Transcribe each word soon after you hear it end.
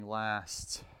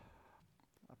last,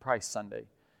 probably Sunday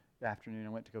afternoon. I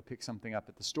went to go pick something up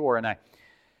at the store, and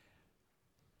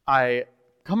I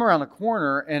come around the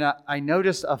corner, and I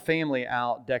noticed a family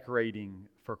out decorating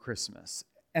for Christmas.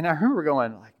 And I remember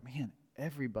going, like, man,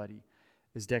 everybody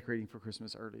is decorating for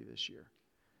Christmas early this year.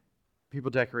 People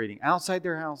decorating outside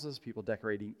their houses, people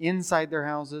decorating inside their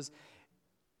houses.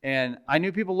 And I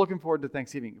knew people looking forward to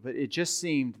Thanksgiving, but it just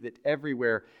seemed that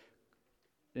everywhere,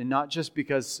 and not just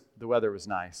because the weather was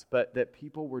nice, but that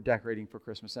people were decorating for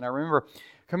Christmas. And I remember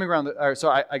coming around,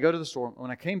 I go to the store.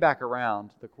 When I came back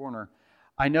around the corner,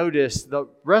 I noticed the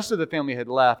rest of the family had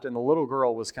left, and the little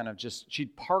girl was kind of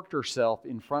she'd parked herself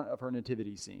in front of her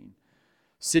nativity scene,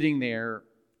 sitting there,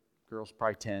 girl's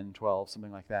probably 10, 12,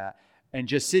 something like that, and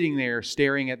just sitting there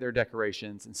staring at their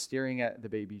decorations and staring at the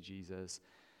baby Jesus.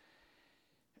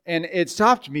 And it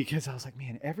stopped me because I was like,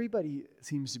 man, everybody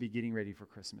seems to be getting ready for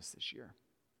Christmas this year.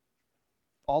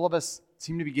 All of us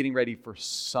seem to be getting ready for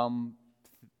some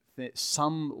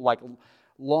like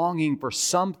longing for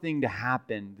something to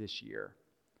happen this year.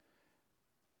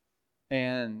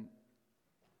 And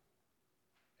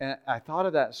I thought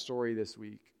of that story this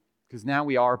week because now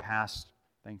we are past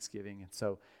Thanksgiving, and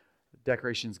so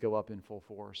decorations go up in full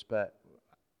force. But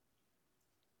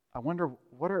I wonder,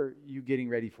 what are you getting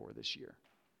ready for this year?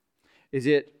 Is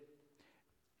it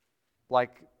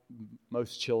like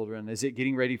most children? Is it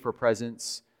getting ready for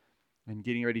presents and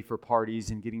getting ready for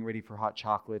parties and getting ready for hot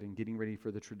chocolate and getting ready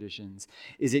for the traditions?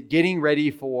 Is it getting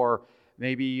ready for,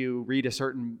 maybe you read a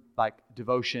certain like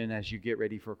devotion as you get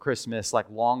ready for Christmas, like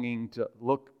longing to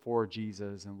look for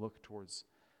Jesus and look towards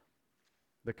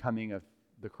the coming of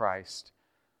the Christ?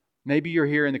 Maybe you're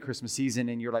here in the Christmas season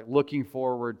and you're like looking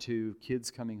forward to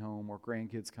kids coming home or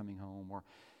grandkids coming home or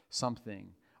something.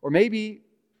 Or maybe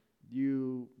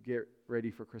you get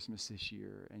ready for Christmas this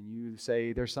year and you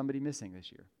say there's somebody missing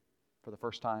this year for the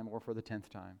first time or for the 10th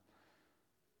time.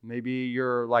 Maybe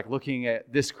you're like looking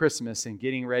at this Christmas and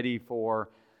getting ready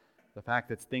for the fact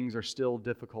that things are still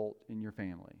difficult in your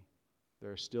family.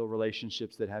 There are still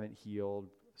relationships that haven't healed,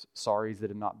 sorries that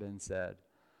have not been said.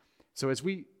 So as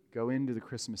we go into the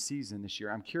Christmas season this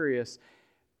year, I'm curious,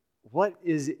 what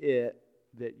is it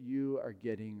that you are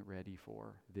getting ready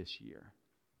for this year?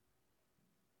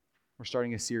 We're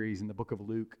starting a series in the book of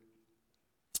Luke.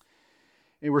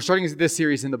 And we're starting this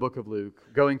series in the book of Luke,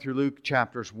 going through Luke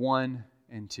chapters 1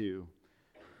 and 2.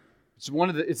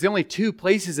 It's the only two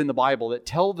places in the Bible that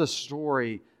tell the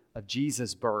story of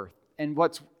Jesus' birth. And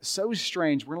what's so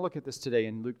strange, we're going to look at this today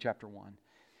in Luke chapter 1.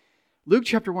 Luke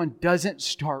chapter 1 doesn't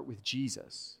start with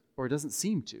Jesus, or it doesn't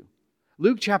seem to.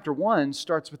 Luke chapter 1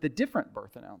 starts with a different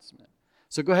birth announcement.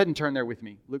 So go ahead and turn there with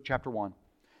me. Luke chapter 1.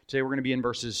 Today we're going to be in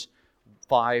verses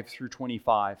 5 through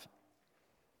 25.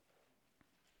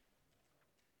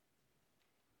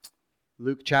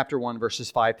 Luke chapter 1,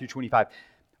 verses 5 through 25.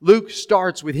 Luke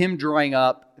starts with him drawing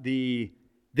up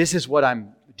this is what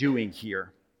I'm doing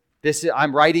here.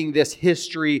 I'm writing this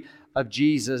history of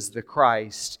Jesus the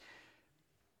Christ.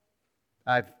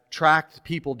 I've tracked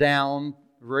people down,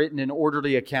 written an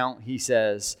orderly account, he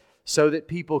says, so that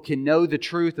people can know the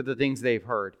truth of the things they've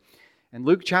heard. And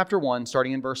Luke chapter 1,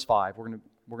 starting in verse 5, we're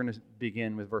going to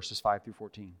begin with verses 5 through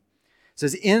 14. It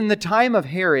says, "In the time of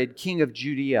Herod, king of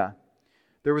Judea,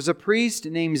 there was a priest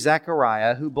named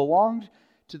Zechariah who belonged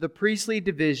to the priestly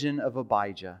division of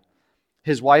Abijah.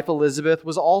 His wife Elizabeth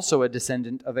was also a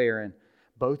descendant of Aaron.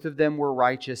 Both of them were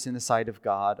righteous in the sight of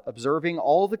God, observing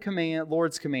all the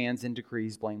Lord's commands and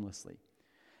decrees blamelessly.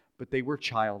 But they were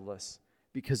childless,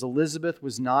 because Elizabeth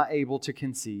was not able to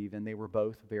conceive, and they were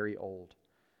both very old.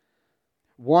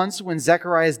 Once, when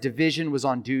Zechariah's division was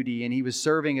on duty and he was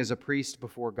serving as a priest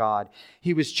before God,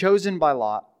 he was chosen by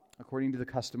Lot, according to the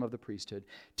custom of the priesthood,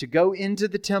 to go into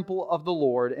the temple of the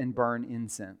Lord and burn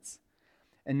incense.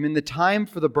 And when the time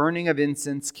for the burning of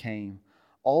incense came,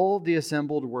 all the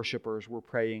assembled worshipers were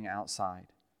praying outside.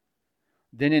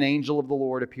 Then an angel of the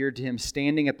Lord appeared to him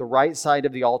standing at the right side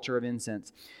of the altar of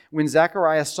incense. When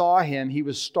Zechariah saw him, he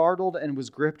was startled and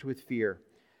was gripped with fear.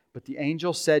 But the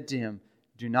angel said to him,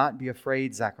 'Do not be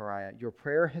afraid, Zechariah. Your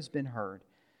prayer has been heard.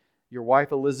 Your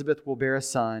wife Elizabeth will bear a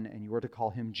son, and you are to call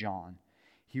him John.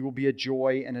 He will be a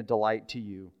joy and a delight to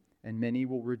you, and many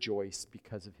will rejoice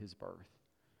because of his birth.'"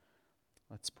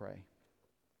 Let's pray.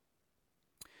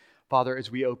 Father,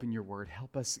 as we open your word,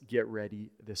 help us get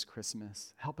ready this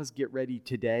Christmas. Help us get ready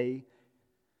today,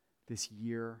 this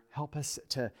year. Help us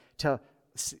to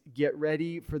get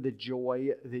ready for the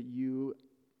joy that you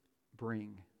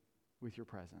bring with your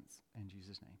presence. In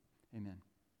Jesus' name, amen.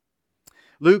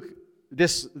 Luke,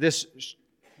 this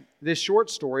short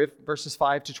story of verses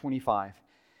 5 to 25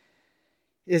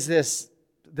 is this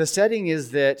the setting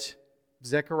is that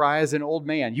Zechariah is an old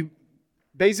man. You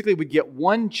basically would get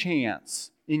one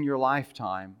chance in your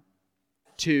lifetime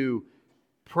to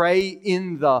pray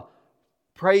in the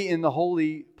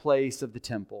holy place of the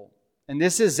temple. And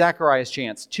this is Zechariah's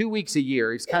chance. 2 weeks a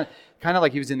year. He's kind of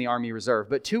like he was in the Army Reserve.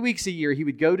 But 2 weeks a year, he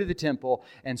would go to the temple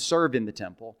and serve in the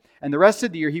temple. And the rest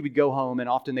of the year, he would go home, and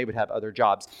often they would have other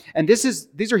jobs. And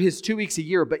these are his 2 weeks a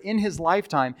year. But in his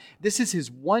lifetime, this is his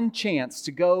one chance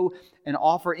to go and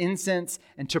offer incense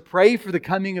and to pray for the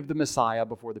coming of the Messiah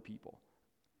before the people.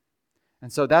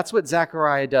 And so that's what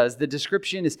Zechariah does. The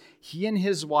description is he and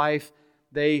his wife,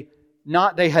 they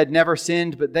had never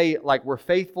sinned, but they were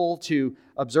faithful to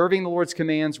observing the Lord's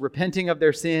commands, repenting of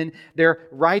their sin. They're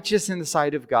righteous in the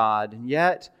sight of God. And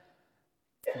yet,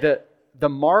 the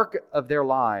mark of their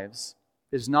lives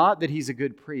is not that he's a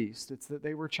good priest. It's that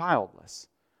they were childless.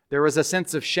 There was a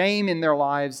sense of shame in their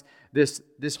lives, this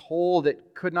hole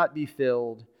that could not be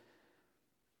filled.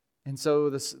 And so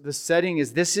the setting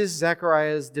is, this is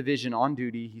Zechariah's division on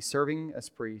duty. He's serving as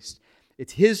priest.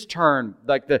 It's his turn,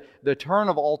 like the turn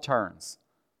of all turns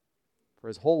for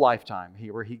his whole lifetime,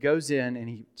 where he goes in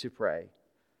and to pray.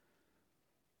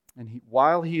 And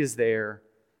while he is there,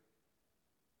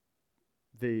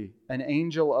 an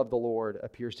angel of the Lord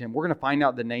appears to him. We're going to find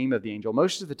out the name of the angel.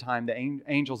 Most of the time, the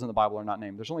angels in the Bible are not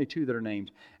named. There's only 2 that are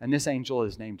named. And this angel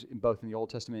is named both in the Old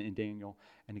Testament and Daniel,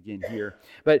 and again here.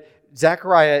 But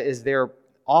Zechariah is there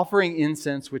offering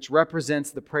incense, which represents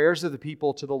the prayers of the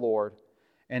people to the Lord.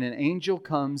 And an angel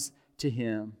comes to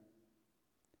him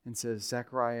and says,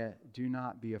 Zechariah, do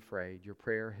not be afraid. Your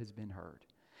prayer has been heard.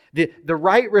 The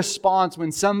right response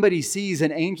when somebody sees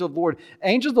an angel of the Lord,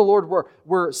 angels of the Lord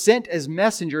were sent as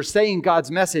messengers saying God's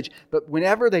message, but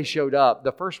whenever they showed up,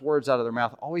 the first words out of their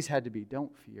mouth always had to be,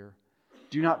 don't fear.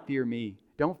 Do not fear me.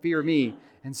 Don't fear me.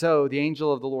 And so the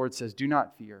angel of the Lord says, do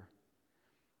not fear.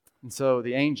 And so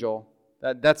the angel,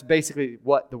 that's basically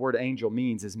what the word angel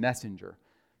means, is messenger.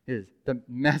 The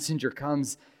messenger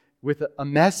comes with a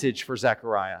message for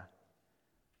Zechariah.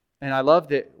 And I love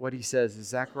that what he says is,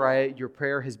 Zechariah, your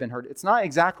prayer has been heard. It's not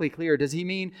exactly clear. Does he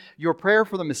mean your prayer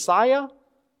for the Messiah?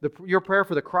 Your prayer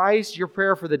for the Christ? Your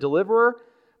prayer for the deliverer?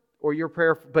 Or your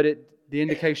prayer, the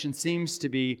indication seems to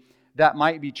be that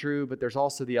might be true, but there's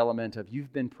also the element of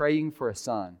you've been praying for a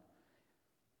son.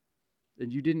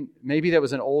 And you didn't, maybe that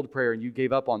was an old prayer and you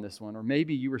gave up on this one. Or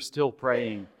maybe you were still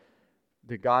praying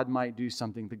that God might do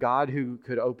something. The God who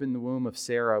could open the womb of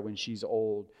Sarah when she's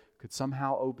old could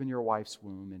somehow open your wife's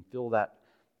womb and fill that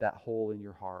hole in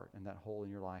your heart and that hole in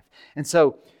your life. And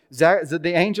so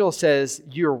the angel says,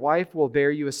 your wife will bear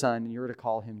you a son and you're to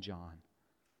call him John.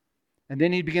 And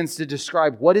then he begins to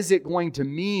describe what is it going to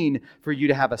mean for you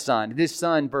to have a son. This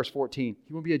son, verse 14,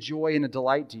 he will be a joy and a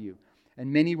delight to you.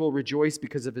 And many will rejoice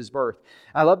because of his birth.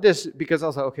 I love this because I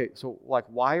was like, okay, so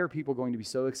why are people going to be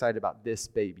so excited about this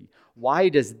baby? Why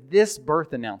does this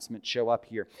birth announcement show up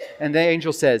here? And the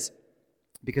angel says,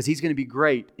 because he's going to be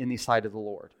great in the sight of the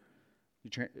Lord,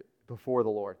 before the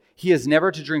Lord. He is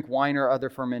never to drink wine or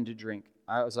other fermented drink.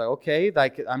 I was like, okay,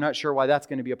 I'm not sure why that's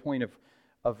going to be a point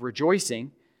of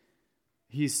rejoicing.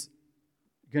 He's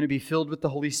going to be filled with the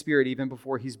Holy Spirit even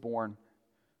before he's born.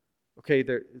 Okay,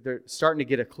 they're starting to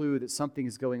get a clue that something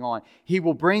is going on. He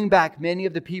will bring back many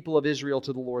of the people of Israel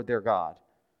to the Lord their God.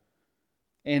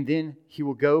 And then he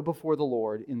will go before the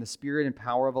Lord in the spirit and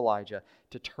power of Elijah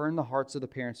to turn the hearts of the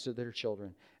parents to their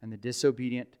children and the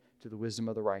disobedient to the wisdom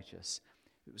of the righteous.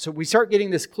 So we start getting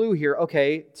this clue here.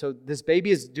 Okay, so this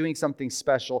baby is doing something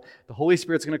special. The Holy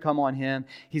Spirit's going to come on him.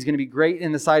 He's going to be great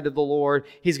in the sight of the Lord.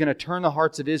 He's going to turn the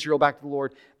hearts of Israel back to the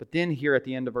Lord. But then here at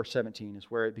the end of verse 17 is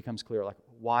where it becomes clear,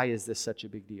 why is this such a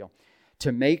big deal?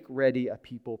 To make ready a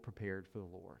people prepared for the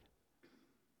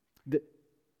Lord.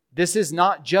 This is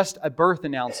not just a birth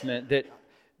announcement that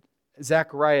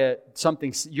Zechariah,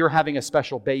 you're having a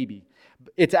special baby.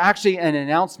 It's actually an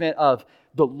announcement of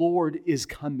the Lord is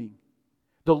coming.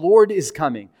 The Lord is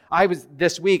coming.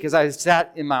 This week, as I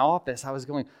sat in my office, I was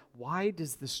going, why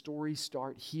does the story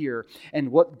start here?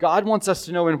 And what God wants us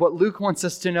to know and what Luke wants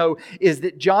us to know is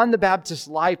that John the Baptist's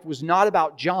life was not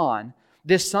about John.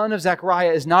 This son of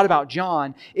Zechariah is not about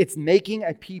John. It's making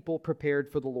a people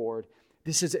prepared for the Lord.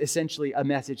 This is essentially a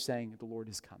message saying the Lord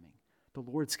is coming. The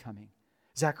Lord's coming.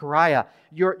 Zechariah,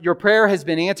 your prayer has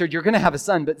been answered. You're going to have a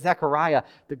son. But Zechariah,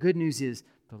 the good news is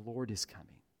the Lord is coming.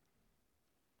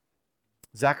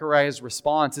 Zechariah's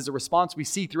response is a response we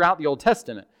see throughout the Old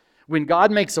Testament. When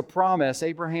God makes a promise,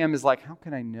 Abraham is like, how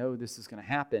can I know this is going to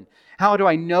happen? How do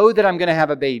I know that I'm going to have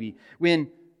a baby? When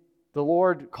the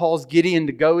Lord calls Gideon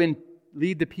to go and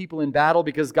lead the people in battle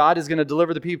because God is going to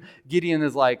deliver the people, Gideon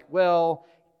is like, well,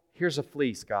 here's a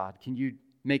fleece, God. Can you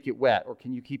make it wet? Or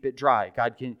can you keep it dry?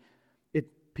 God,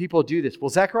 people do this. Well,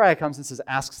 Zechariah comes and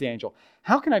asks the angel,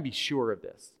 how can I be sure of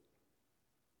this?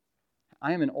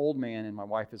 I am an old man and my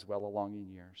wife is well along in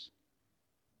years.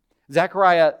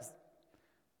 Zechariah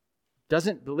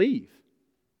doesn't believe.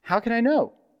 How can I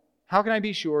know? How can I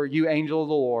be sure, you angel of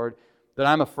the Lord, that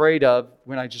I'm afraid of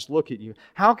when I just look at you?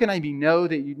 How can I know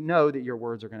that you know that your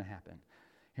words are going to happen?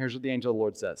 Here's what the angel of the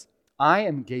Lord says. I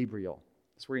am Gabriel.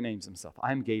 That's where he names himself.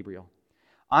 I am Gabriel.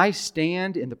 I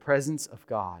stand in the presence of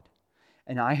God,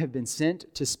 and I have been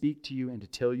sent to speak to you and to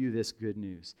tell you this good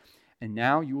news. And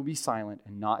now you will be silent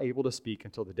and not able to speak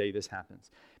until the day this happens,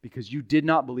 because you did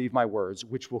not believe my words,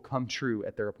 which will come true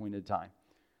at their appointed time.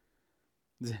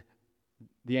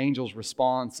 The angel's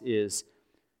response is,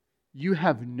 you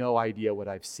have no idea what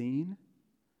I've seen,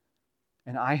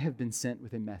 and I have been sent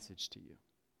with a message to you.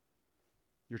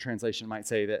 Your translation might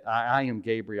say that I am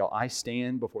Gabriel. I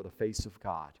stand before the face of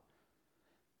God,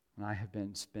 and I have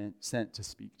been sent to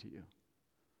speak to you.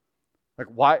 Like,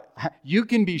 why? You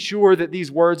can be sure that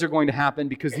these words are going to happen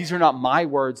because these are not my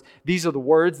words. These are the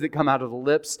words that come out of the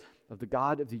lips of the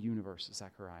God of the universe,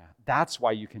 Zechariah. That's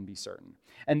why you can be certain.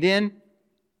 And then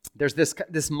there's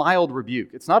this mild rebuke.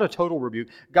 It's not a total rebuke.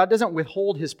 God doesn't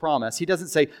withhold His promise. He doesn't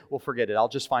say, well, forget it, I'll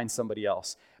just find somebody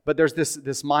else. But there's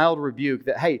this mild rebuke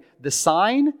that, hey, the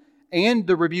sign and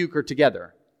the rebuke are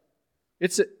together.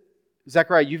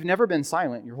 Zechariah, you've never been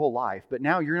silent your whole life, but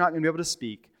now you're not going to be able to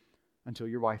speak until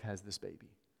your wife has this baby.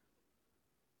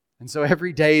 And so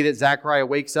every day that Zechariah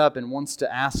wakes up and wants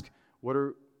to ask, what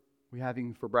are we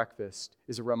having for breakfast,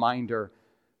 is a reminder,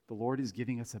 the Lord is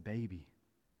giving us a baby.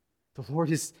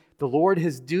 The Lord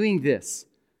is doing this.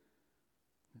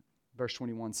 Verse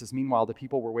 21 says, meanwhile, the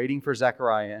people were waiting for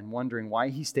Zechariah and wondering why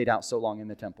he stayed out so long in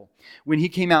the temple. When he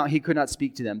came out, he could not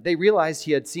speak to them. They realized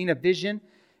he had seen a vision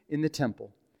in the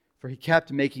temple, for he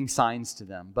kept making signs to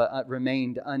them, but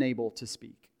remained unable to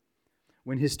speak.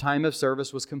 When his time of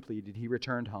service was completed, he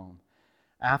returned home.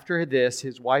 After this,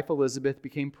 his wife Elizabeth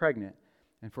became pregnant,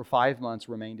 and for 5 months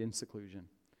remained in seclusion.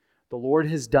 The Lord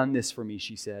has done this for me,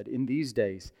 she said. In these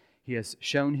days, He has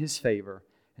shown His favor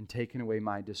and taken away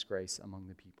my disgrace among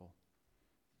the people.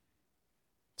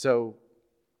 So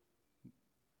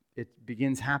it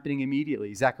begins happening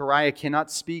immediately. Zechariah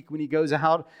cannot speak when he goes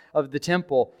out of the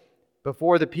temple.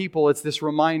 Before the people, it's this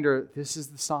reminder, this is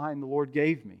the sign the Lord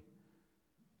gave me.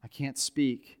 I can't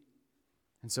speak.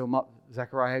 And so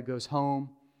Zechariah goes home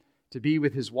to be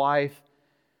with his wife.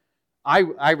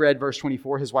 I read verse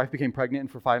 24, his wife became pregnant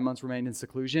and for 5 months remained in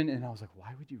seclusion. And I was like,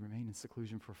 why would you remain in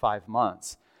seclusion for 5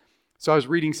 months? So I was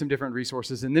reading some different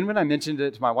resources. And then when I mentioned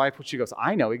it to my wife, she goes,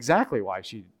 I know exactly why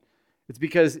it's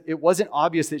because it wasn't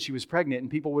obvious that she was pregnant and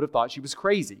people would have thought she was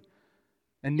crazy.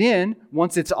 And then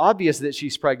once it's obvious that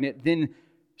she's pregnant, then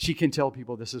she can tell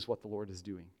people this is what the Lord is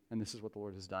doing and this is what the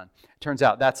Lord has done. It turns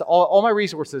out that's all my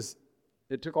resources.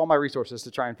 It took all my resources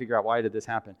to try and figure out why did this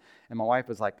happen. And my wife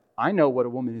was like, I know what a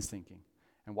woman is thinking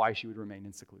and why she would remain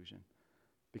in seclusion.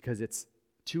 Because it's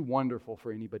too wonderful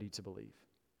for anybody to believe.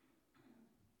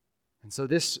 And so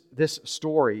this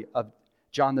story of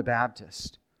John the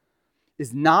Baptist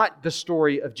is not the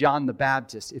story of John the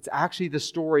Baptist. It's actually the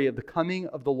story of the coming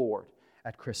of the Lord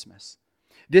at Christmas.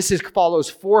 This follows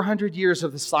 400 years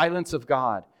of the silence of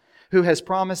God, who has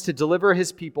promised to deliver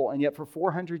His people, and yet for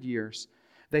 400 years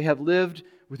they have lived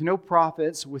with no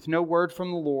prophets, with no word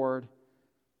from the Lord,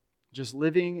 just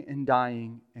living and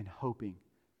dying and hoping.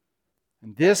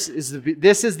 And this is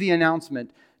the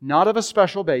announcement, not of a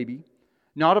special baby,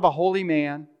 not of a holy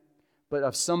man, but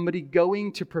of somebody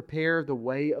going to prepare the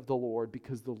way of the Lord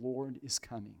because the Lord is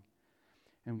coming.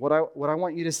 And what I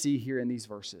want you to see here in these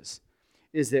verses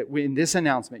is that in this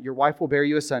announcement, your wife will bear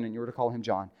you a son and you are to call him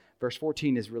John. Verse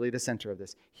 14 is really the center of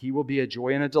this. He will be a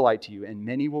joy and a delight to you, and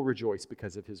many will rejoice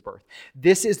because of his birth.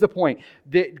 This is the point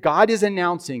that God is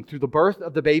announcing through the birth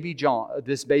of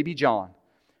this baby John,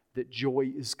 that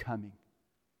joy is coming.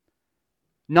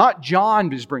 Not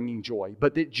John is bringing joy,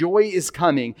 but that joy is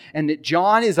coming, and that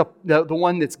John is the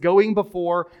one that's going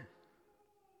before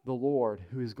the Lord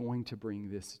who is going to bring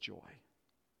this joy.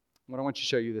 What I want to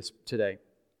show you this today.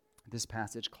 This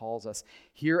passage calls us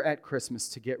here at Christmas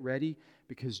to get ready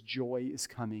because joy is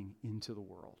coming into the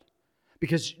world.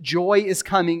 Because joy is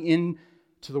coming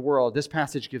into the world. This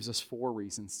passage gives us 4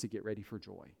 reasons to get ready for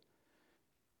joy.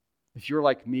 If you're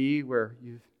like me, where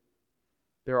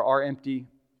there are empty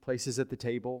places at the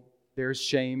table, there's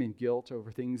shame and guilt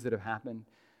over things that have happened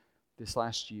this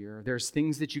last year. There's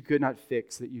things that you could not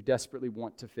fix that you desperately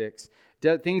want to fix.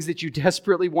 Things that you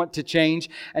desperately want to change.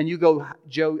 And you go,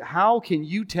 Joe, how can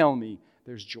you tell me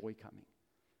there's joy coming?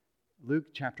 Luke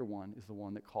chapter 1 is the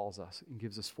one that calls us and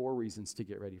gives us 4 reasons to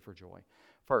get ready for joy.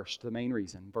 First, the main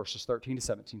reason, verses 13 to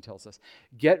 17 tells us,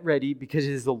 get ready because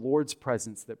it is the Lord's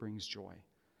presence that brings joy.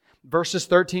 Verses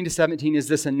 13 to 17 is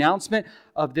this announcement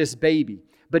of this baby,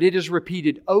 but it is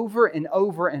repeated over and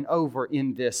over and over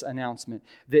in this announcement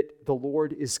that the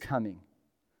Lord is coming,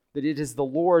 that it is the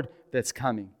Lord that's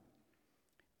coming.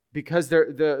 Because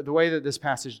the way that this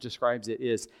passage describes it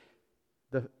is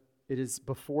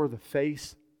before the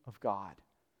face of God.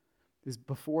 It is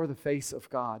before the face of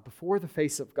God. Before the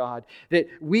face of God.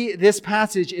 This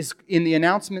passage is in the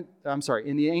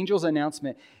angel's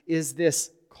announcement is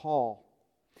this call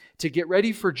to get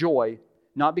ready for joy,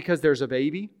 not because there's a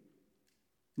baby,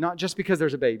 not just because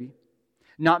there's a baby,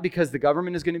 not because the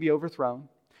government is going to be overthrown,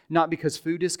 not because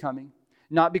food is coming,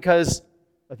 not because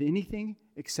of anything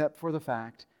except for the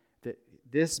fact that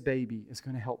this baby is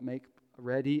going to help make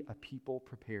ready a people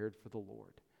prepared for the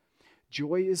Lord.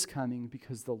 Joy is coming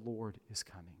because the Lord is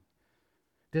coming.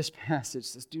 This passage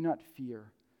says, do not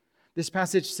fear. This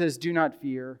passage says, do not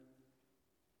fear.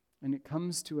 And it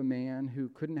comes to a man who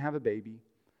couldn't have a baby,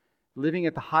 living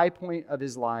at the high point of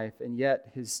his life, and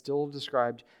yet is still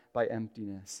described by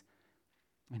emptiness.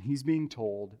 And he's being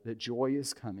told that joy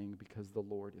is coming because the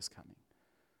Lord is coming.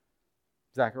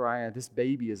 Zechariah, this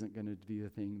baby isn't going to be the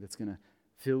thing that's going to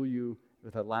fill you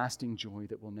with a lasting joy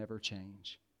that will never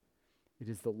change. It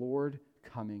is the Lord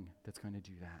coming that's going to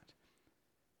do that.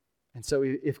 And so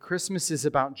if Christmas is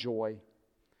about joy,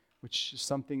 which is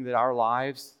something that our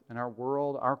lives and our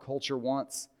world, our culture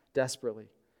wants desperately,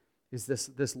 is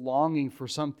this longing for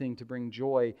something to bring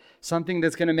joy, something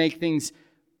that's going to make things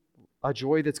a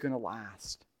joy that's going to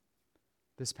last.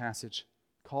 This passage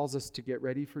calls us to get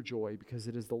ready for joy because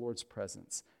it is the Lord's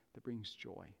presence that brings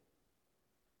joy.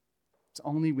 It's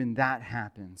only when that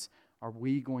happens are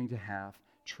we going to have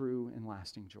true and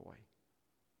lasting joy.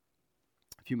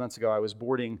 A few months ago,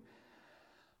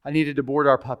 I needed to board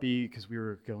our puppy because we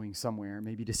were going somewhere,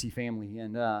 maybe to see family.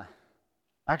 And I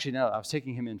was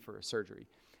taking him in for a surgery.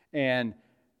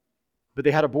 But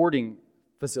they had a boarding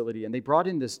facility, and they brought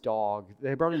in this dog.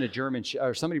 Somebody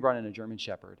brought in a German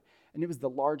Shepherd, and it was the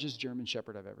largest German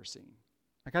Shepherd I've ever seen.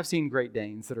 Like, I've seen Great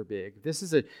Danes that are big. This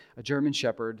is a German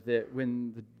Shepherd that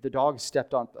when the dog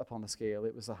stepped up on the scale,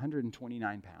 it was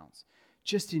 129 pounds.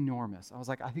 Just enormous. I was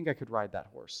like, I think I could ride that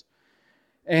horse.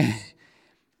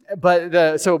 But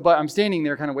I'm standing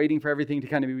there kind of waiting for everything to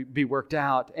kind of be worked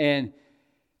out, and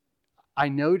I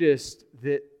noticed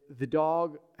that the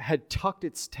dog had tucked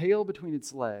its tail between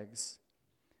its legs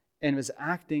and was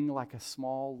acting like a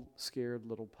small, scared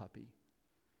little puppy.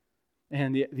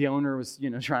 And the owner was,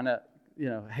 trying to,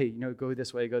 hey, go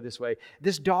this way, go this way.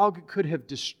 This dog could have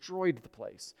destroyed the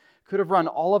place, could have run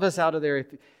all of us out of there.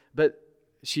 But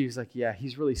she was like, yeah,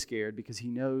 he's really scared because he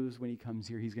knows when he comes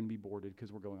here, he's going to be boarded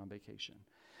because we're going on vacation.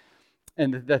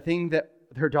 And the thing that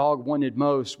her dog wanted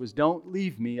most was, don't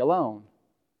leave me alone.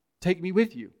 Take me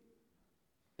with you.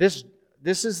 This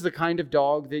is the kind of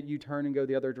dog that you turn and go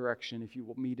the other direction if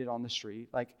you meet it on the street.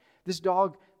 Like, this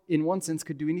dog, in one sense,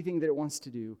 could do anything that it wants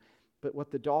to do. But what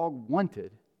the dog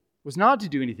wanted was not to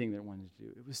do anything that it wanted to do.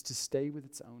 It was to stay with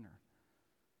its owner.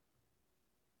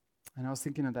 And I was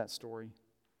thinking of that story.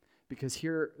 Because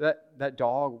here, that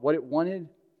dog, what it wanted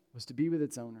was to be with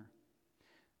its owner.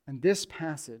 And this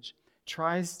passage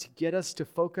tries to get us to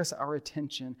focus our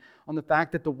attention on the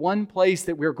fact that the one place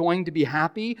that we're going to be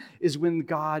happy is when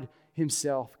God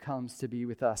Himself comes to be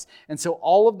with us. And so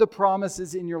all of the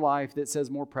promises in your life that says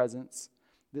more presence,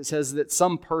 that says that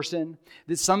some person,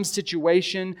 that some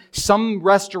situation, some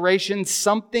restoration,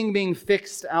 something being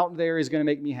fixed out there is going to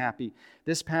make me happy.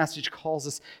 This passage calls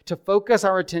us to focus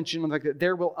our attention on the fact that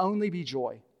there will only be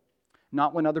joy.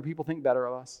 Not when other people think better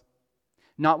of us.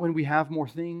 Not when we have more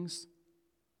things.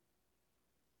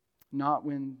 Not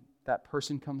when that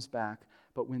person comes back.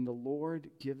 But when the Lord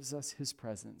gives us His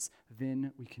presence,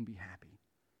 then we can be happy.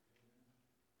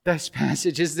 This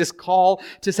passage is this call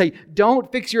to say,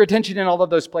 don't fix your attention in all of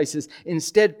those places.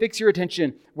 Instead, fix your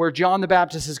attention where John the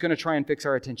Baptist is going to try and fix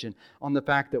our attention, on the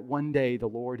fact that one day the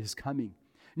Lord is coming.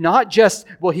 Not just,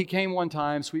 well, He came one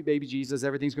time, sweet baby Jesus,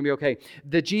 everything's going to be okay.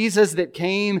 The Jesus that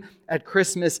came at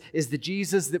Christmas is the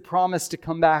Jesus that promised to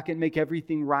come back and make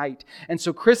everything right. And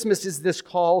so Christmas is this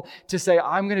call to say,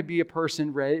 I'm going to be a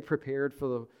person ready, prepared for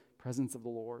the presence of the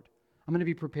Lord. I'm going to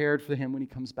be prepared for Him when He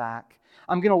comes back.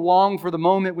 I'm going to long for the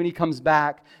moment when He comes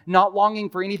back, not longing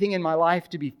for anything in my life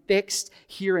to be fixed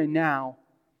here and now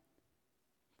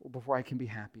before I can be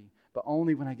happy, but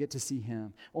only when I get to see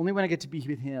Him, only when I get to be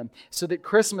with Him. So that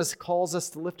Christmas calls us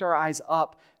to lift our eyes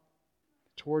up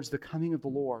towards the coming of the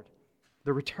Lord,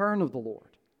 the return of the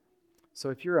Lord. So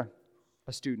if you're a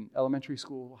a student, elementary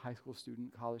school, high school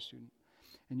student, college student,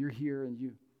 and you're here and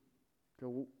you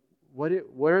go, what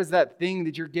is that thing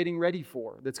that you're getting ready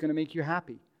for that's going to make you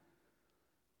happy?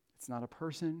 It's not a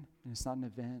person, and it's not an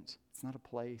event. It's not a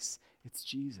place. It's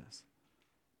Jesus.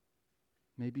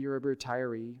 Maybe you're a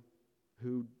retiree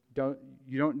who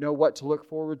you don't know what to look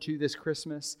forward to this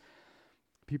Christmas.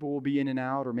 People will be in and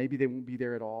out, or maybe they won't be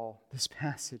there at all. This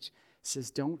passage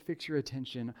says, don't fix your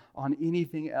attention on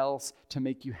anything else to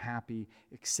make you happy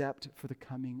except for the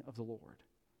coming of the Lord.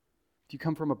 If you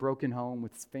come from a broken home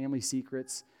with family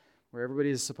secrets, where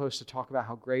everybody is supposed to talk about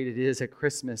how great it is at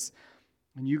Christmas,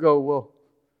 and you go, well,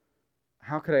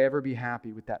 how could I ever be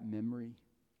happy with that memory?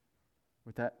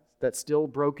 With that still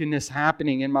brokenness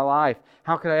happening in my life?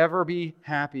 How could I ever be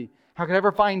happy? How could I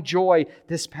ever find joy?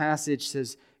 This passage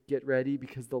says, get ready,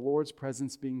 because the Lord's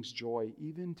presence brings joy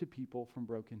even to people from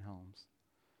broken homes.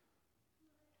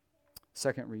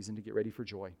 Second reason to get ready for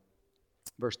joy.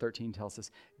 Verse 13 tells us,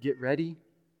 get ready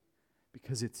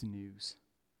because it's news.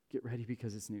 Get ready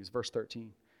because it's news. Verse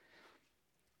 13.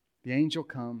 The angel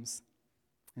comes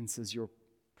and says, your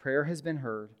prayer has been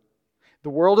heard. The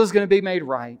world is going to be made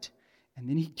right. And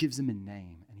then he gives him a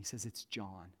name, and he says it's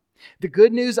John. The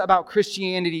good news about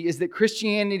Christianity is that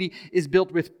Christianity is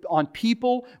built on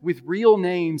people with real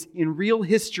names in real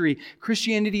history.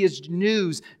 Christianity is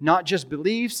news, not just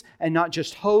beliefs and not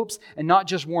just hopes and not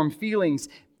just warm feelings.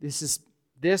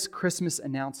 This Christmas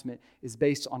announcement is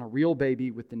based on a real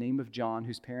baby with the name of John,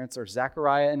 whose parents are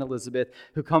Zechariah and Elizabeth,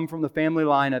 who come from the family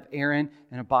line of Aaron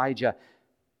and Abijah.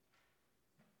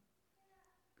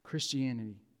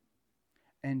 Christianity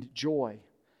and joy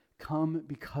come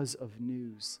because of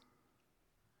news.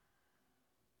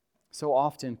 So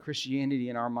often, Christianity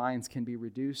in our minds can be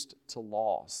reduced to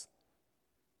laws.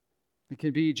 It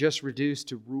can be just reduced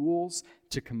to rules,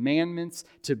 to commandments,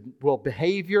 to,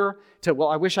 behavior, to,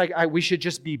 we should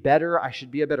just be better. I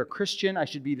should be a better Christian. I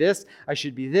should be this. I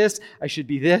should be this. I should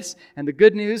be this. And the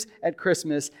good news at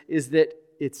Christmas is that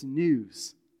it's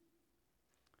news.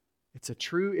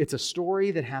 It's a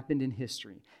story that happened in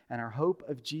history. And our hope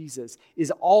of Jesus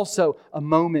is also a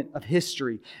moment of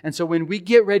history. And so when we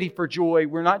get ready for joy,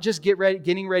 we're not just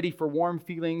getting ready for warm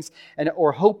feelings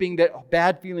or hoping that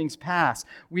bad feelings pass.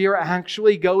 We are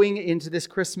actually going into this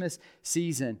Christmas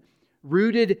season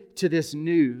rooted to this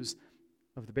news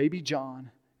of the baby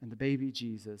John and the baby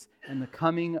Jesus and the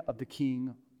coming of the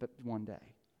King but one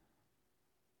day.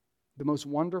 The most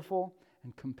wonderful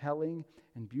and compelling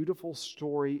and beautiful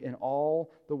story in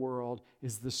all the world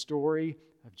is the story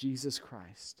of Jesus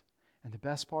Christ. And the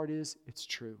best part is, it's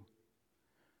true.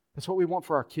 That's what we want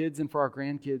for our kids and for our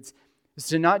grandkids, is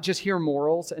to not just hear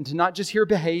morals and to not just hear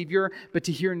behavior, but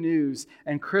to hear news.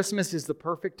 And Christmas is the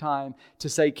perfect time to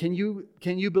say, can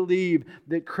you believe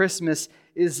that Christmas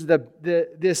is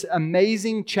this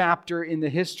amazing chapter in the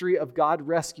history of God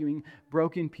rescuing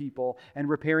broken people and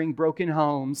repairing broken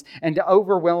homes and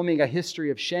overwhelming a history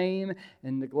of shame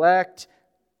and neglect,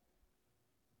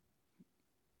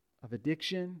 of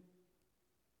addiction?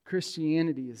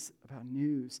 Christianity is about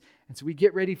news. And so we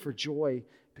get ready for joy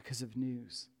because of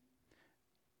news.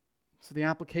 So the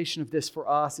application of this for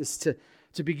us is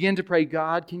to begin to pray,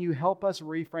 God, can you help us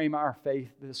reframe our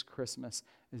faith this Christmas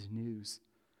as news?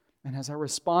 And as our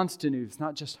response to news,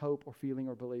 not just hope or feeling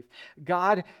or belief.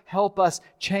 God, help us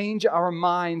change our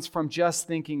minds from just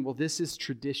thinking, well, this is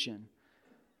tradition,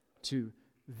 to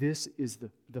this is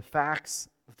the facts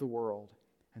of the world.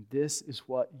 And this is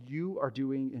what you are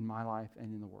doing in my life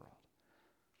and in the world.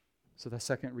 So the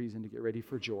second reason to get ready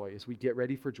for joy is we get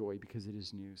ready for joy because it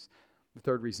is news. The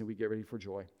third reason we get ready for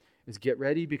joy is get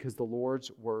ready because the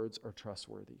Lord's words are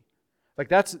trustworthy. Like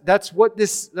that's what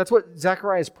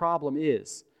Zechariah's problem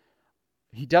is.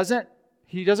 He doesn't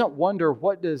wonder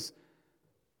what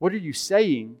are you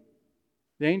saying?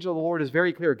 The angel of the Lord is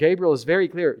very clear. Gabriel is very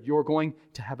clear. You're going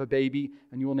to have a baby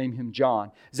and you will name him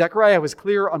John. Zechariah was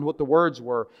clear on what the words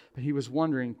were, but he was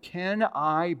wondering, can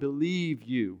I believe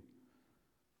you?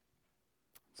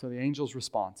 So the angel's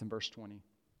response in verse 20.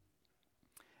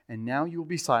 And now you will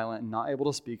be silent and not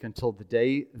able to speak until the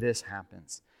day this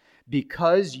happens,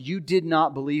 because you did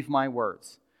not believe my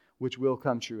words, which will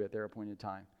come true at their appointed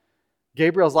time.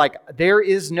 Gabriel's like, there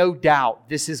is no doubt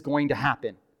this is going to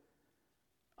happen.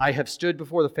 I have stood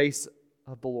before the face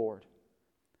of the Lord,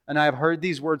 and I have heard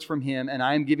these words from him, and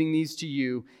I am giving these to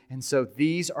you, and so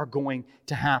these are going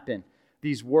to happen.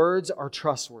 These words are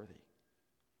trustworthy.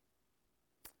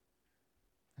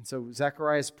 And so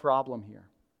Zechariah's problem here,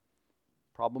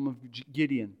 problem of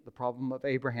Gideon, the problem of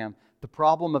Abraham, the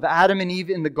problem of Adam and Eve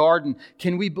in the garden,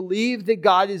 can we believe that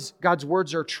God's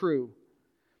words are true,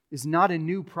 is not a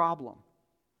new problem.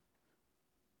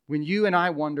 When you and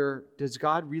I wonder, does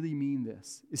God really mean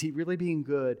this? Is He really being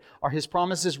good? Are His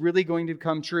promises really going to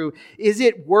come true? Is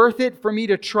it worth it for me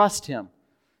to trust Him,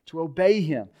 to obey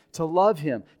Him, to love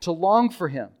Him, to long for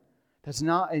Him? That's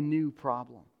not a new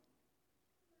problem.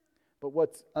 But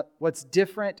what's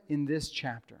different in this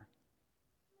chapter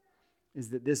is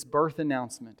that this birth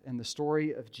announcement and the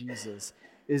story of Jesus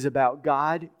is about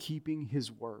God keeping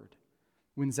His word.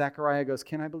 When Zechariah goes,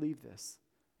 can I believe this?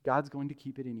 God's going to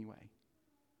keep it anyway.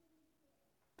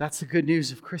 That's the good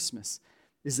news of Christmas,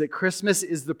 is that Christmas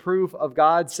is the proof of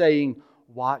God saying,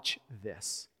 watch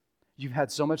this. You've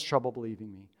had so much trouble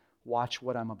believing me. Watch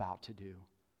what I'm about to do.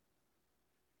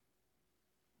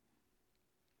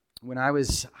 When I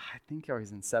think I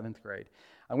was in 7th grade,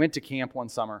 I went to camp one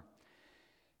summer.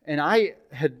 And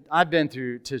I'd been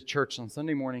to church on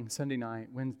Sunday morning, Sunday night,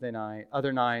 Wednesday night,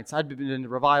 other nights. I'd been to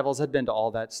revivals. I'd been to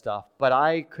all that stuff. But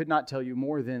I could not tell you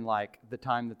more than like the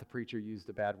time that the preacher used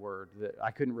a bad word. That I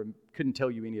couldn't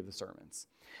tell you any of the sermons.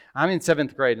 I'm in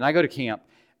 7th grade and I go to camp,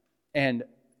 and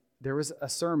there was a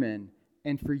sermon.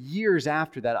 And for years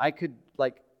after that, I could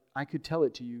tell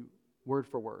it to you word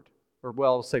for word, or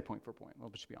well, say point for point.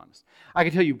 Well, let's be honest. I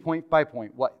could tell you point by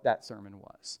point what that sermon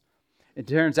was. It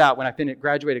turns out when I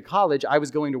graduated college, I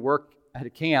was going to work at a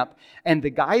camp, and the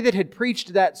guy that had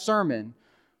preached that sermon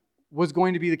was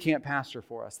going to be the camp pastor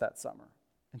for us that summer.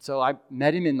 And so I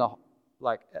met him in the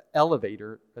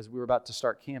elevator as we were about to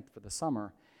start camp for the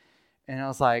summer. And I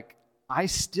was like, I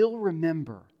still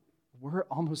remember, we're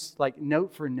almost like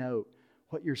note for note,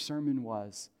 what your sermon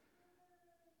was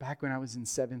back when I was in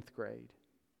 7th grade.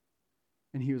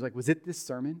 And he was like, was it this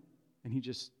sermon? And he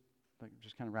just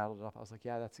kind of rattled it off. I was like,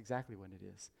 yeah, that's exactly what it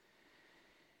is.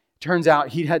 Turns out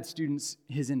he'd had students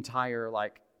his entire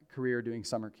career doing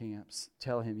summer camps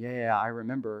tell him, yeah, I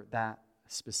remember that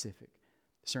specific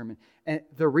sermon. And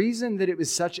the reason that it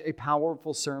was such a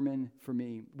powerful sermon for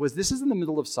me was this is in the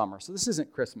middle of summer, so this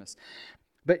isn't Christmas.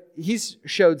 But he's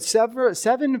showed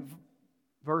 7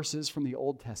 verses from the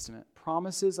Old Testament,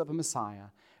 promises of a Messiah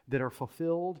that are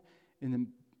fulfilled in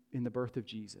the birth of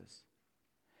Jesus.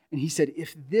 And he said,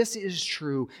 if this is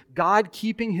true, God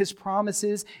keeping His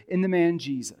promises in the man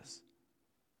Jesus,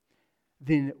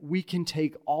 then we can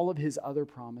take all of His other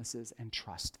promises and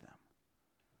trust them.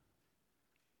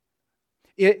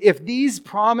 If these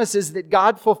promises that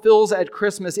God fulfills at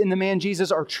Christmas in the man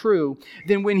Jesus are true,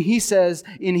 then when He says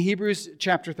in Hebrews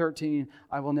chapter 13,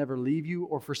 I will never leave you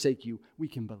or forsake you, we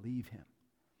can believe Him.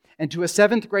 And to a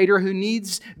 7th grader who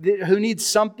needs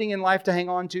something in life to hang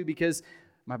on to because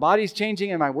my body's changing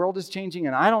and my world is changing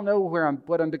and I don't know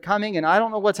what I'm becoming and I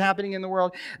don't know what's happening in the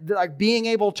world. Being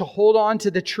able to hold on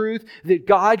to the truth that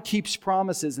God keeps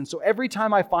promises. And so every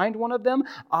time I find one of them,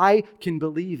 I can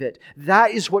believe it.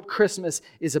 That is what Christmas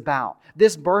is about.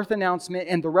 This birth announcement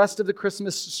and the rest of the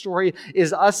Christmas story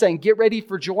is us saying, get ready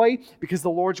for joy because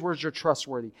the Lord's words are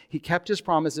trustworthy. He kept His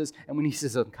promises, and when He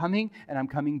says, I'm coming and I'm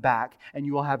coming back and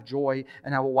you will have joy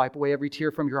and I will wipe away every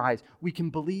tear from your eyes, we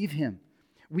can believe Him.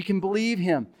 We can believe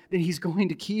Him that He's going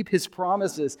to keep His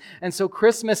promises. And so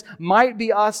Christmas might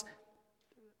be us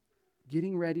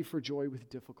getting ready for joy with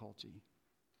difficulty.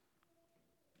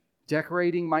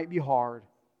 Decorating might be hard.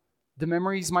 The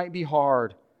memories might be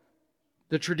hard.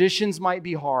 The traditions might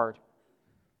be hard.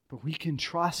 But we can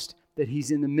trust that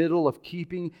He's in the middle of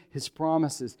keeping His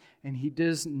promises and He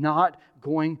is not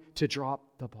going to drop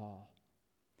the ball.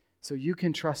 So you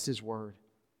can trust His word.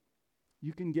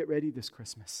 You can get ready this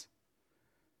Christmas.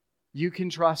 You can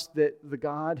trust that the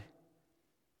God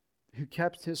who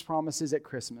kept His promises at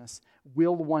Christmas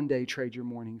will one day trade your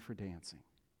mourning for dancing.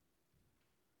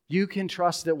 You can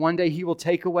trust that one day He will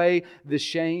take away the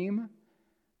shame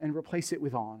and replace it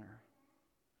with honor.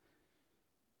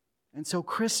 And so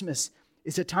Christmas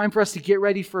is a time for us to get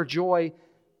ready for joy,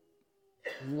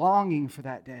 longing for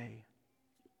that day.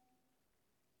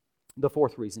 The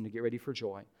 4th reason to get ready for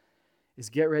joy is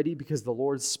get ready because the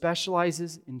Lord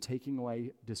specializes in taking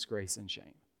away disgrace and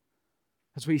shame.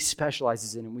 That's what He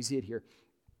specializes in, and we see it here.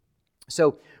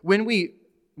 So when we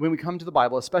come to the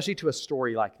Bible, especially to a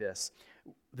story like this,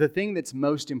 the thing that's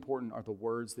most important are the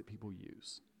words that people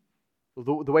use.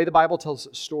 The way the Bible tells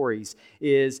stories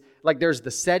is there's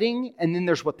the setting, and then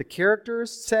there's what the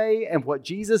characters say, and what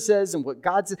Jesus says, and what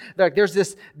God says. There's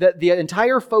this, the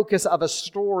entire focus of a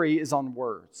story is on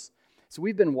words. So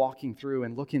we've been walking through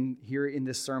and looking here in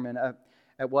this sermon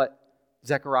at what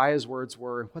Zechariah's words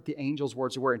were and what the angel's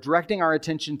words were, and directing our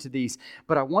attention to these.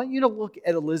 But I want you to look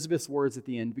at Elizabeth's words at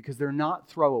the end because they're not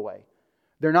throwaway.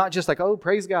 They're not just oh,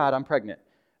 praise God, I'm pregnant.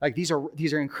 These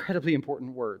are incredibly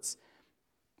important words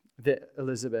that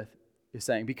Elizabeth is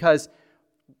saying. Because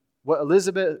what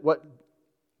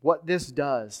what this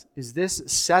does is this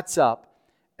sets up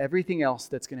everything else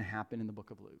that's going to happen in the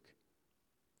book of Luke.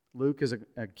 Luke is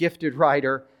a gifted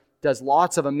writer, does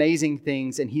lots of amazing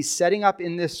things, and he's setting up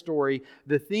in this story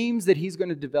the themes that he's going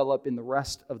to develop in the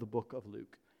rest of the book of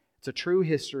Luke. It's a true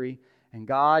history, and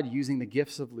God, using the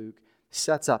gifts of Luke,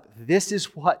 sets up, this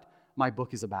is what my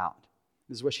book is about.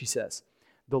 This is what she says.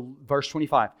 Verse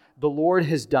 25, the Lord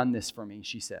has done this for me,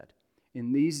 she said.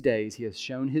 In these days he has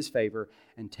shown his favor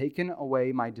and taken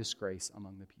away my disgrace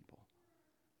among the people.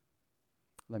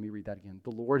 Let me read that again. The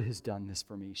Lord has done this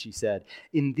for me, she said.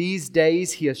 In these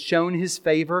days he has shown his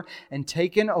favor and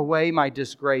taken away my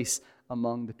disgrace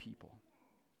among the people.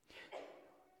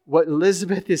 What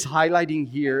Elizabeth is highlighting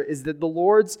here is that the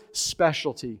Lord's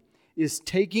specialty is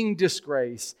taking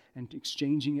disgrace and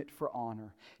exchanging it for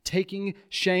honor, taking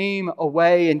shame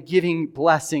away and giving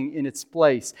blessing in its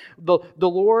place. The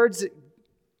Lord's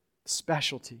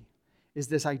specialty is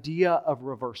this idea of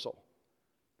reversal.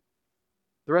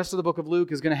 The rest of the book of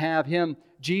Luke is going to have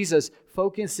Jesus,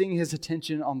 focusing his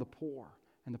attention on the poor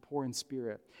and the poor in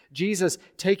spirit. Jesus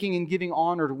taking and giving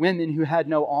honor to women who had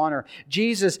no honor.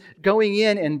 Jesus going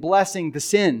in and blessing the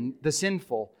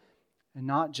sinful, and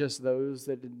not just those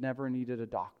that had never needed a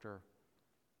doctor,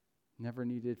 never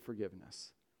needed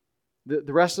forgiveness.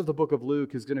 The rest of the book of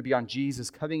Luke is going to be on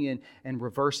Jesus coming in and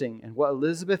reversing. And what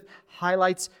Elizabeth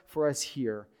highlights for us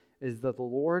here is that the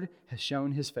Lord has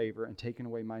shown his favor and taken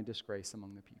away my disgrace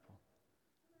among the people.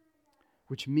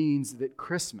 Which means that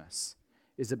Christmas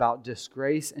is about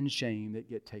disgrace and shame that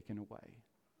get taken away.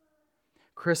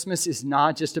 Christmas is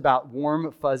not just about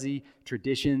warm, fuzzy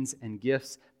traditions and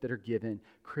gifts that are given.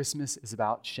 Christmas is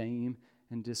about shame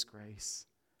and disgrace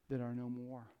that are no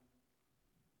more.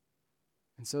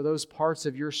 And so those parts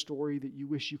of your story that you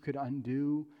wish you could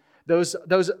undo, those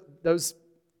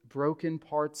broken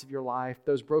parts of your life,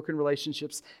 those broken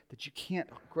relationships that you can't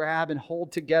grab and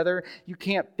hold together, you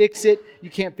can't fix it, you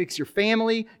can't fix your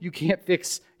family, you can't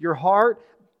fix your heart.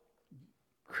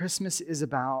 Christmas is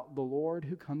about the Lord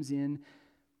who comes in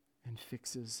and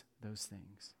fixes those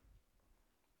things.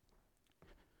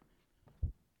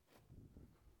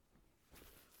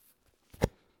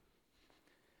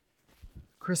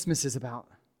 Christmas is about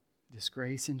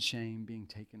disgrace and shame being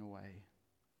taken away.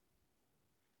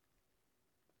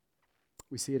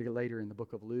 We see it later in the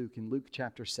book of Luke, in Luke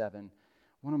chapter 7.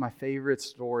 One of my favorite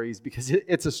stories, because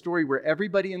it's a story where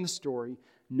everybody in the story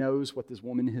knows what this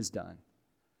woman has done.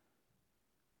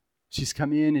 She's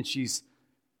come in and she's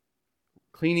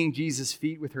cleaning Jesus'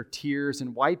 feet with her tears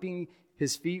and wiping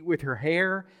his feet with her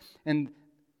hair. And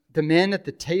the men at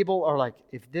the table are like,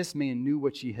 if this man knew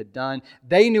what she had done,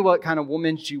 they knew what kind of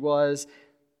woman she was.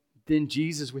 Then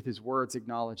Jesus, with his words,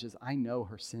 acknowledges, I know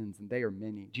her sins, and they are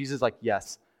many. Jesus is like,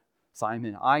 yes,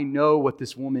 Simon, I know what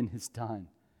this woman has done.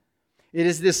 It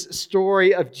is this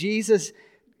story of Jesus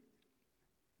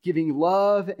giving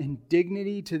love and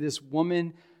dignity to this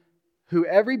woman who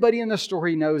everybody in the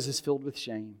story knows is filled with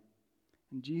shame.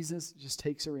 And Jesus just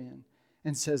takes her in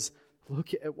and says, look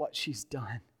at what she's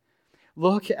done.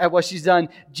 Look at what she's done.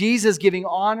 Jesus giving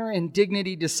honor and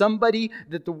dignity to somebody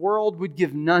that the world would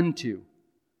give none to.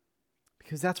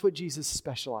 Because that's what Jesus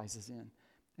specializes in.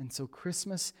 And so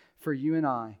Christmas for you and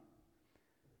I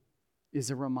is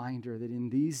a reminder that in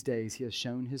these days he has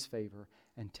shown his favor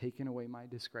and taken away my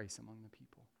disgrace among the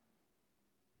people.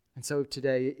 And so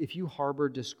today, if you harbor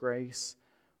disgrace,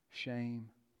 shame,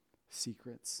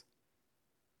 secrets,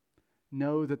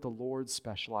 know that the Lord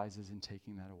specializes in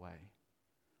taking that away.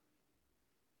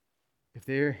 If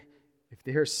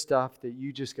there's stuff that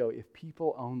you just go, if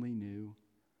people only knew,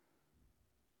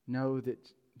 know that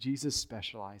Jesus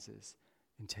specializes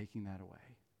in taking that away.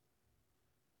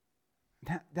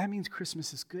 That means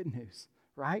Christmas is good news,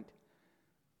 right?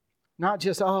 Not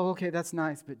just, oh, okay, that's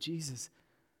nice, but Jesus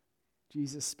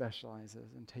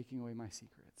specializes in taking away my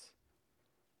secrets.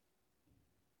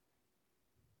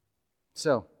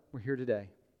 So, we're here today.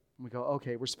 And we go,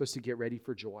 okay, we're supposed to get ready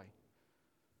for joy.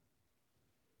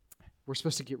 We're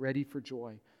supposed to get ready for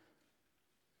joy.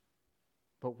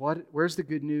 But where's the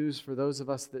good news for those of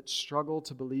us that struggle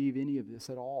to believe any of this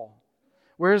at all?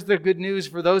 Where's the good news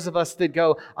for those of us that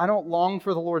go, I don't long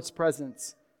for the Lord's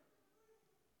presence?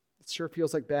 It sure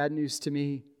feels like bad news to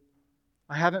me.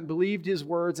 I haven't believed his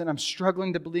words and I'm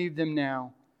struggling to believe them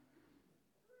now.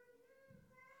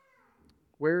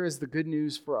 Where is the good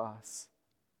news for us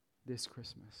this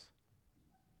Christmas?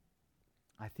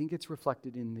 I think it's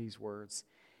reflected in these words.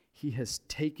 He has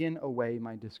taken away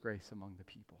my disgrace among the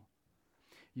people.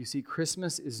 You see,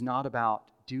 Christmas is not about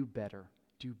do better,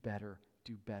 do better,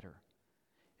 do better.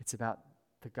 It's about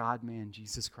the God-man,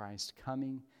 Jesus Christ,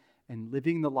 coming and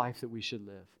living the life that we should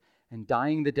live and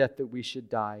dying the death that we should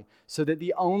die, so that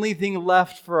the only thing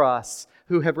left for us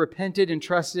who have repented and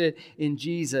trusted in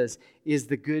Jesus is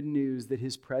the good news that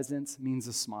His presence means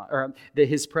a smile, or that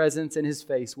His presence and His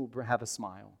face will have a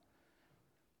smile.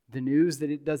 The news that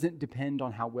it doesn't depend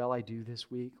on how well I do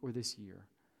this week or this year,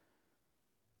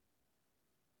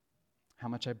 how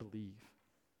much I believe.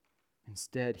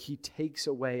 Instead, He takes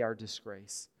away our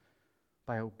disgrace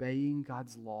by obeying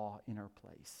God's law in our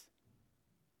place.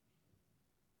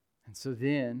 And so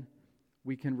then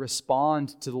we can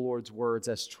respond to the Lord's words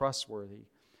as trustworthy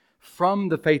from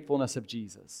the faithfulness of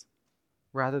Jesus,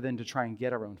 rather than to try and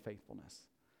get our own faithfulness.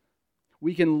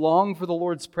 We can long for the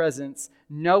Lord's presence,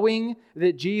 knowing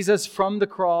that Jesus from the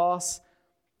cross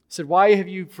said, "Why have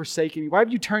you forsaken me? Why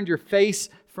have you turned your face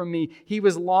from me?" He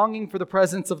was longing for the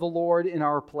presence of the Lord in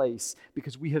our place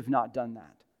because we have not done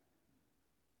that.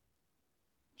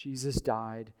 Jesus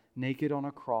died naked on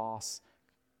a cross,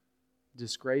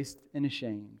 disgraced and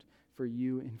ashamed for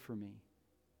you and for me.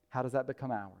 How does that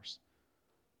become ours?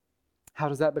 How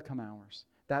does that become ours?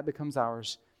 That becomes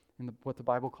ours in what the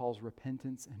Bible calls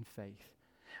repentance and faith.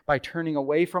 By turning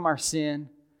away from our sin,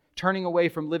 turning away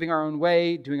from living our own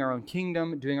way, doing our own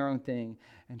kingdom, doing our own thing,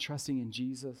 and trusting in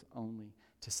Jesus only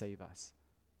to save us.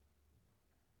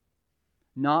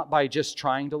 Not by just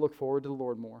trying to look forward to the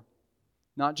Lord more,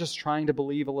 not just trying to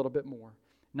believe a little bit more,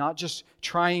 not just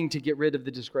trying to get rid of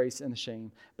the disgrace and the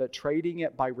shame, but trading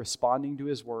it by responding to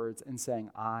His words and saying,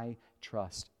 "I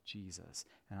trust Jesus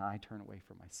and I turn away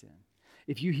from my sin."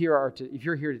 If you're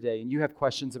here today and you have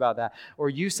questions about that, or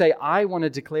you say, "I want to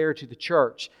declare to the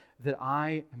church that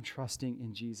I am trusting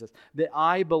in Jesus, that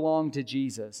I belong to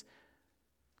Jesus,"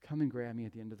 come and grab me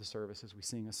at the end of the service as we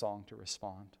sing a song to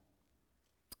respond.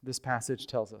 This passage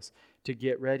tells us to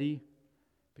get ready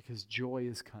because joy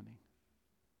is coming.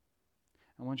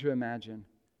 I want you to imagine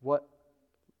what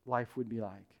life would be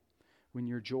like when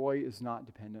your joy is not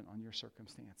dependent on your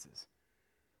circumstances.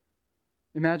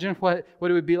 Imagine what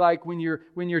it would be like when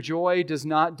your joy does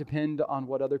not depend on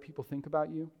what other people think about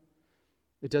you.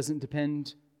 It doesn't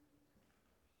depend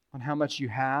on how much you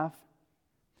have,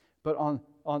 but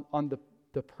on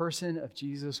the person of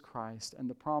Jesus Christ and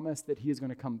the promise that He is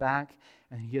going to come back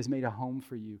and He has made a home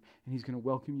for you and He's going to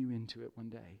welcome you into it one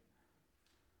day.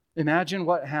 Imagine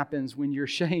what happens when your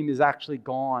shame is actually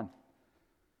gone.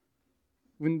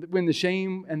 When the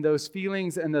shame and those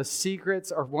feelings and those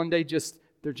secrets are one day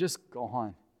they're just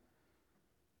gone.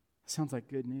 Sounds like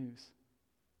good news.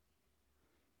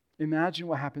 Imagine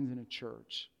what happens in a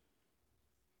church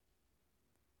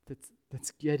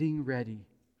that's getting ready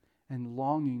and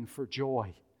longing for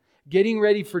joy. Getting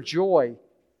ready for joy.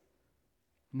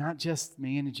 Not just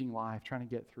managing life, trying to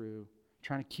get through,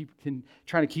 trying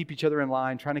to keep each other in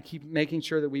line, trying to keep making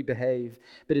sure that we behave.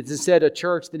 But it's instead a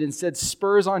church that instead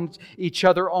spurs on each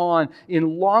other on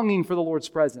in longing for the Lord's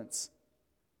presence.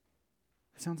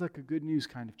 It sounds like a good news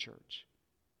kind of church.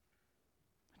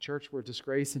 A church where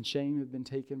disgrace and shame have been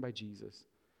taken by Jesus.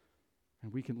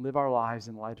 And we can live our lives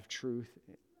in light of truth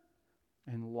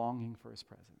and longing for His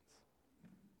presence.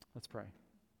 Let's pray.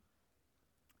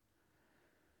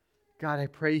 God, I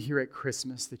pray here at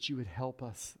Christmas that You would help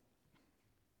us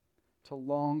to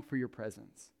long for Your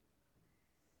presence.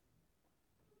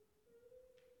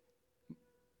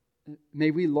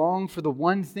 May we long for the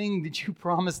one thing that You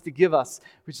promised to give us,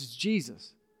 which is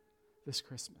Jesus, this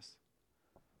Christmas.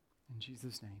 In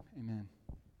Jesus' name, amen.